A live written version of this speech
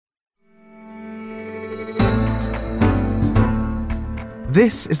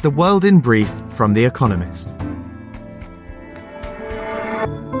This is The World in Brief from The Economist.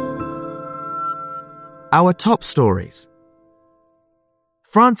 Our top stories.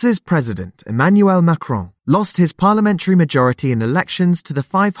 France's President Emmanuel Macron lost his parliamentary majority in elections to the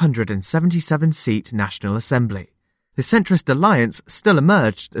 577-seat National Assembly. The centrist alliance still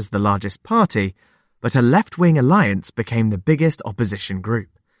emerged as the largest party, but a left-wing alliance became the biggest opposition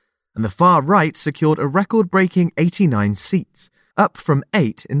group, and the far right secured a record-breaking 89 seats, up from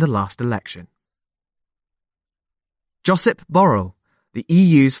 8 in the last election. Josep Borrell, the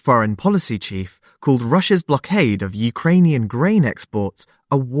EU's foreign policy chief, called Russia's blockade of Ukrainian grain exports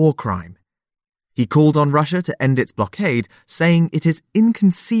a war crime. He called on Russia to end its blockade, saying it is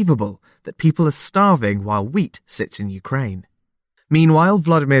inconceivable that people are starving while wheat sits in Ukraine. Meanwhile,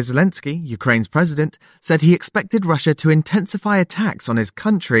 Volodymyr Zelensky, Ukraine's president, said he expected Russia to intensify attacks on his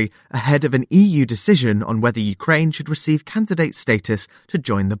country ahead of an EU decision on whether Ukraine should receive candidate status to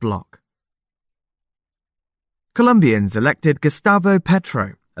join the bloc. Colombians elected Gustavo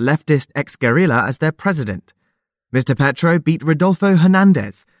Petro, a leftist ex-guerrilla, as their president. Mr. Petro beat Rodolfo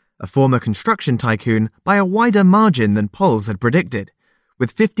Hernández, a former construction tycoon, by a wider margin than polls had predicted,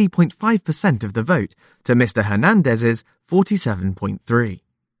 with 50.5% of the vote to Mr. Hernández's 47.3%.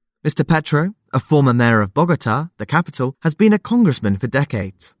 Mr. Petro, a former mayor of Bogotá, the capital, has been a congressman for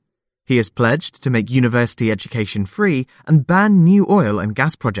decades. He has pledged to make university education free and ban new oil and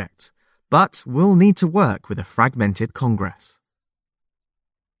gas projects, but will need to work with a fragmented Congress.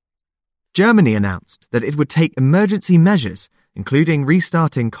 Germany announced that it would take emergency measures, including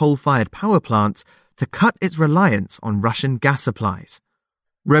restarting coal-fired power plants, to cut its reliance on Russian gas supplies.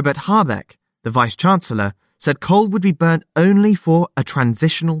 Robert Habeck, the Vice-Chancellor, said coal would be burnt only for a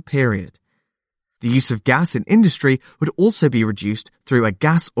transitional period. The use of gas in industry would also be reduced through a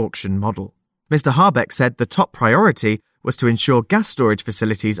gas auction model. Mr. Habeck said the top priority was to ensure gas storage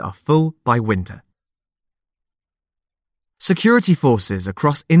facilities are full by winter. Security forces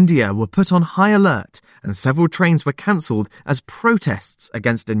across India were put on high alert and several trains were cancelled as protests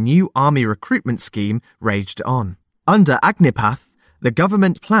against a new army recruitment scheme raged on. Under Agnipath, the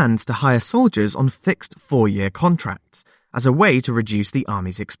government plans to hire soldiers on fixed 4-year contracts as a way to reduce the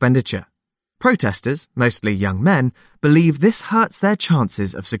army's expenditure. Protesters, mostly young men, believe this hurts their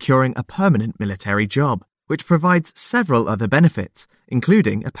chances of securing a permanent military job, which provides several other benefits,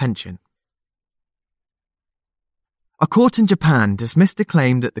 including a pension. A court in Japan dismissed a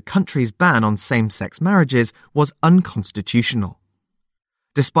claim that the country's ban on same-sex marriages was unconstitutional.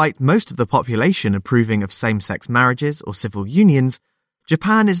 Despite most of the population approving of same-sex marriages or civil unions,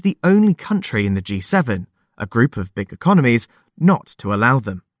 Japan is the only country in the G7, a group of big economies, not to allow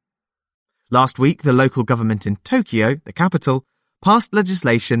them. Last week, the local government in Tokyo, the capital, passed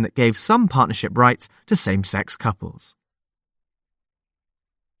legislation that gave some partnership rights to same-sex couples.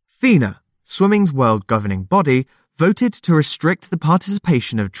 FINA, swimming's world governing body, voted to restrict the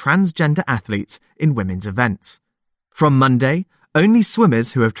participation of transgender athletes in women's events. From Monday, only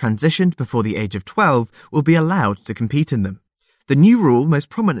swimmers who have transitioned before the age of 12 will be allowed to compete in them. The new rule most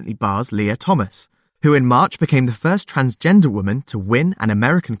prominently bars Leah Thomas, who in March became the first transgender woman to win an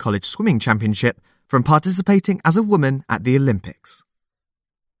American college swimming championship, from participating as a woman at the Olympics.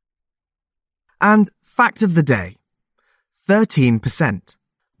 And fact of the day, 13%.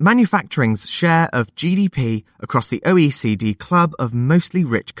 Manufacturing's share of GDP across the OECD club of mostly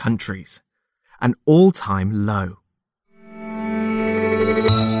rich countries. An all-time low.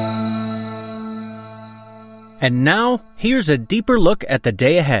 And now, here's a deeper look at the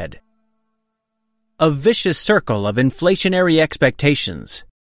day ahead. A vicious circle of inflationary expectations.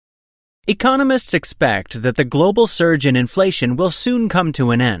 Economists expect that the global surge in inflation will soon come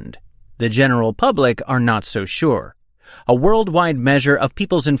to an end. The general public are not so sure. A worldwide measure of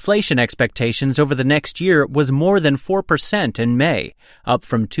people's inflation expectations over the next year was more than 4% in May, up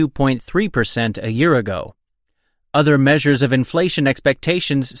from 2.3% a year ago. Other measures of inflation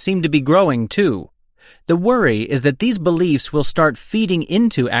expectations seem to be growing too. The worry is that these beliefs will start feeding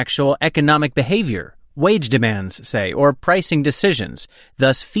into actual economic behavior, wage demands, say, or pricing decisions,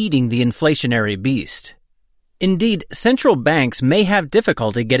 thus feeding the inflationary beast. Indeed, central banks may have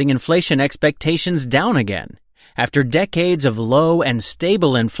difficulty getting inflation expectations down again. After decades of low and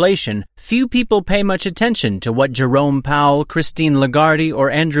stable inflation, few people pay much attention to what Jerome Powell, Christine Lagarde, or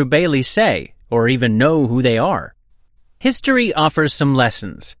Andrew Bailey say, or even know who they are. History offers some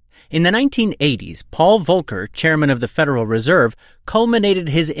lessons. In the 1980s, Paul Volcker, chairman of the Federal Reserve, culminated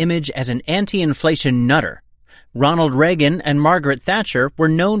his image as an anti-inflation nutter. Ronald Reagan and Margaret Thatcher were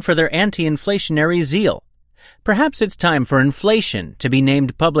known for their anti-inflationary zeal. Perhaps it's time for inflation to be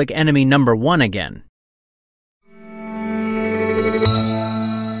named public enemy number one again.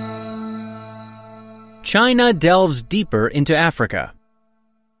 China delves deeper into Africa.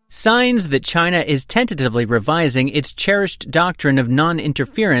 Signs that China is tentatively revising its cherished doctrine of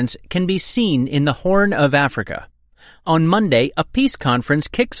non-interference can be seen in the Horn of Africa. On Monday, a peace conference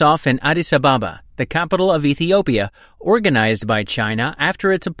kicks off in Addis Ababa, the capital of Ethiopia, organized by China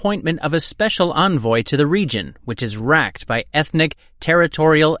after its appointment of a special envoy to the region, which is racked by ethnic,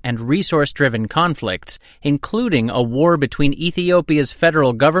 territorial, and resource-driven conflicts, including a war between Ethiopia's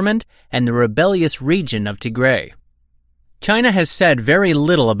federal government and the rebellious region of Tigray. China has said very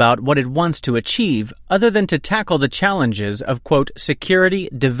little about what it wants to achieve other than to tackle the challenges of, quote, security,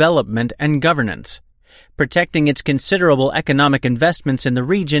 development, and governance. Protecting its considerable economic investments in the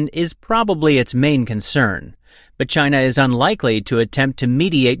region is probably its main concern, but China is unlikely to attempt to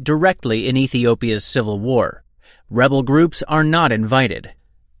mediate directly in Ethiopia's civil war. Rebel groups are not invited.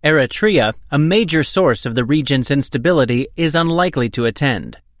 Eritrea, a major source of the region's instability, is unlikely to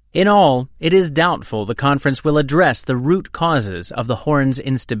attend. In all, it is doubtful the conference will address the root causes of the Horn's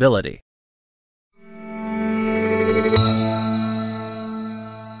instability.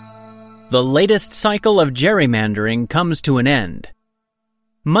 The latest cycle of gerrymandering comes to an end.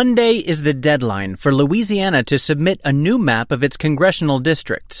 Monday is the deadline for Louisiana to submit a new map of its congressional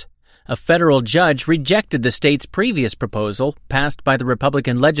districts. A federal judge rejected the state's previous proposal, passed by the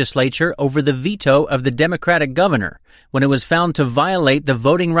Republican legislature over the veto of the Democratic governor, when it was found to violate the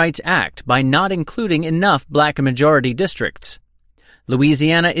Voting Rights Act by not including enough black majority districts.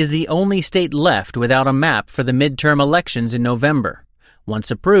 Louisiana is the only state left without a map for the midterm elections in November.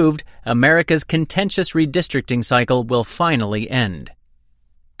 Once approved, America's contentious redistricting cycle will finally end.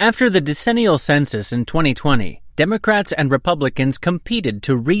 After the decennial census in 2020, Democrats and Republicans competed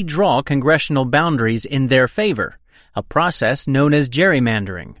to redraw congressional boundaries in their favor, a process known as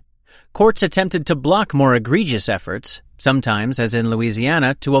gerrymandering. Courts attempted to block more egregious efforts, sometimes, as in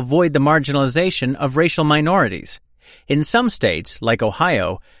Louisiana, to avoid the marginalization of racial minorities. In some states, like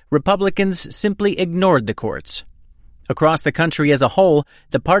Ohio, Republicans simply ignored the courts. Across the country as a whole,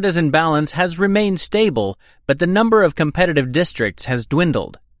 the partisan balance has remained stable, but the number of competitive districts has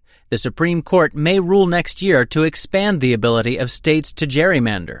dwindled. The Supreme Court may rule next year to expand the ability of states to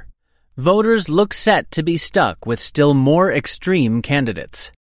gerrymander. Voters look set to be stuck with still more extreme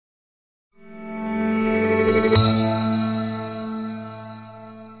candidates.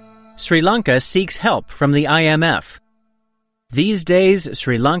 Sri Lanka seeks help from the IMF. These days,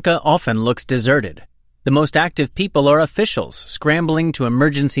 Sri Lanka often looks deserted. The most active people are officials scrambling to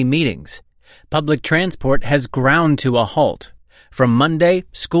emergency meetings. Public transport has ground to a halt. From Monday,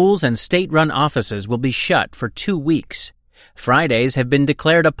 schools and state-run offices will be shut for 2 weeks. Fridays have been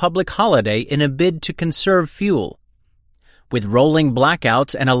declared a public holiday in a bid to conserve fuel. With rolling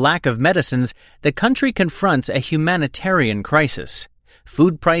blackouts and a lack of medicines, the country confronts a humanitarian crisis.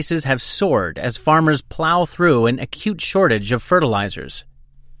 Food prices have soared as farmers plow through an acute shortage of fertilizers.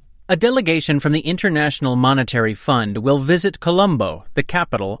 A delegation from the International Monetary Fund will visit Colombo, the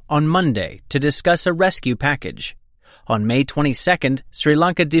capital, on Monday to discuss a rescue package. On May 22nd, Sri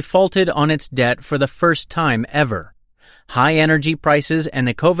Lanka defaulted on its debt for the first time ever. High energy prices and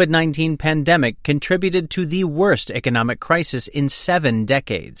the COVID-19 pandemic contributed to the worst economic crisis in 7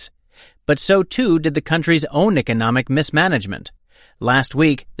 decades. But so too did the country's own economic mismanagement. Last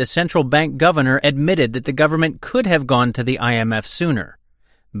week, the central bank governor admitted that the government could have gone to the IMF sooner.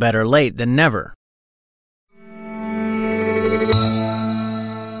 Better late than never.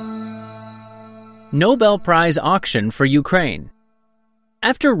 Nobel Prize auction for Ukraine.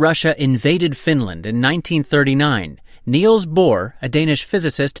 After Russia invaded Finland in 1939, Niels Bohr, a Danish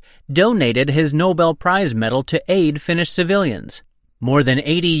physicist, donated his Nobel Prize medal to aid Finnish civilians. More than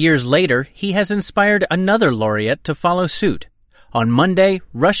 80 years later, he has inspired another laureate to follow suit. On Monday,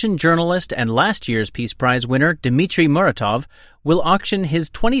 Russian journalist and last year's Peace Prize winner Dmitry Muratov will auction his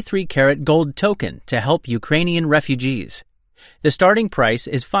 23-karat gold token to help Ukrainian refugees. The starting price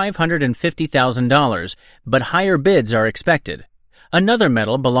is $550,000, but higher bids are expected. Another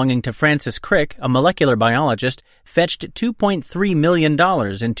medal belonging to Francis Crick, a molecular biologist, fetched $2.3 million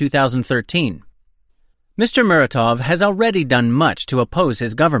in 2013. Mr. Muratov has already done much to oppose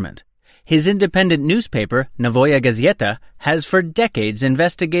his government. His independent newspaper, Novoya Gazeta, has for decades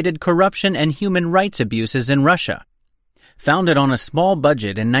investigated corruption and human rights abuses in Russia. Founded on a small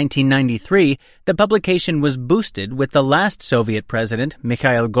budget in 1993, the publication was boosted with the last Soviet president,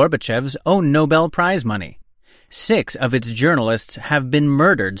 Mikhail Gorbachev's, own Nobel Prize money. 6 of its journalists have been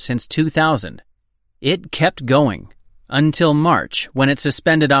murdered since 2000. It kept going, until March, when it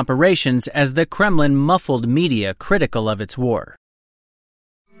suspended operations as the Kremlin muffled media critical of its war.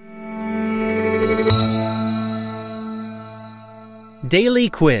 Daily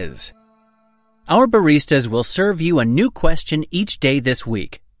Quiz. Our baristas will serve you a new question each day this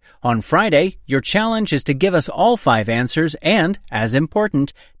week. On Friday, your challenge is to give us all 5 answers and, as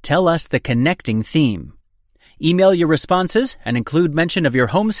important, tell us the connecting theme. Email your responses and include mention of your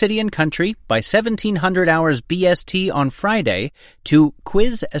home city and country by 1700 hours BST on Friday to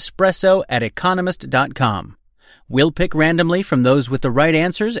quizespresso@economist.com. We'll pick randomly from those with the right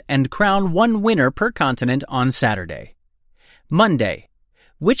answers and crown one winner per continent on Saturday. Monday.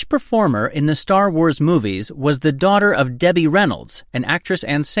 Which performer in the Star Wars movies was the daughter of Debbie Reynolds, an actress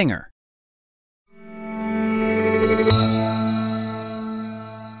and singer?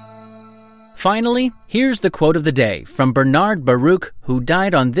 Finally, here's the quote of the day from Bernard Baruch, who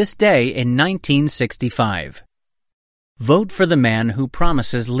died on this day in 1965. Vote for the man who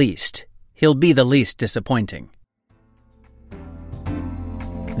promises least. He'll be the least disappointing.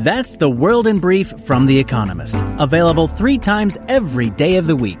 That's The World in Brief from The Economist, available 3 times every day of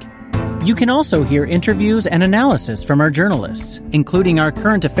the week. You can also hear interviews and analysis from our journalists, including our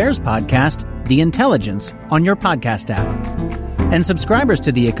current affairs podcast, The Intelligence, on your podcast app. And subscribers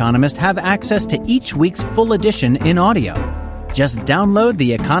to The Economist have access to each week's full edition in audio. Just download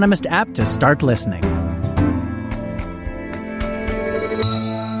the Economist app to start listening.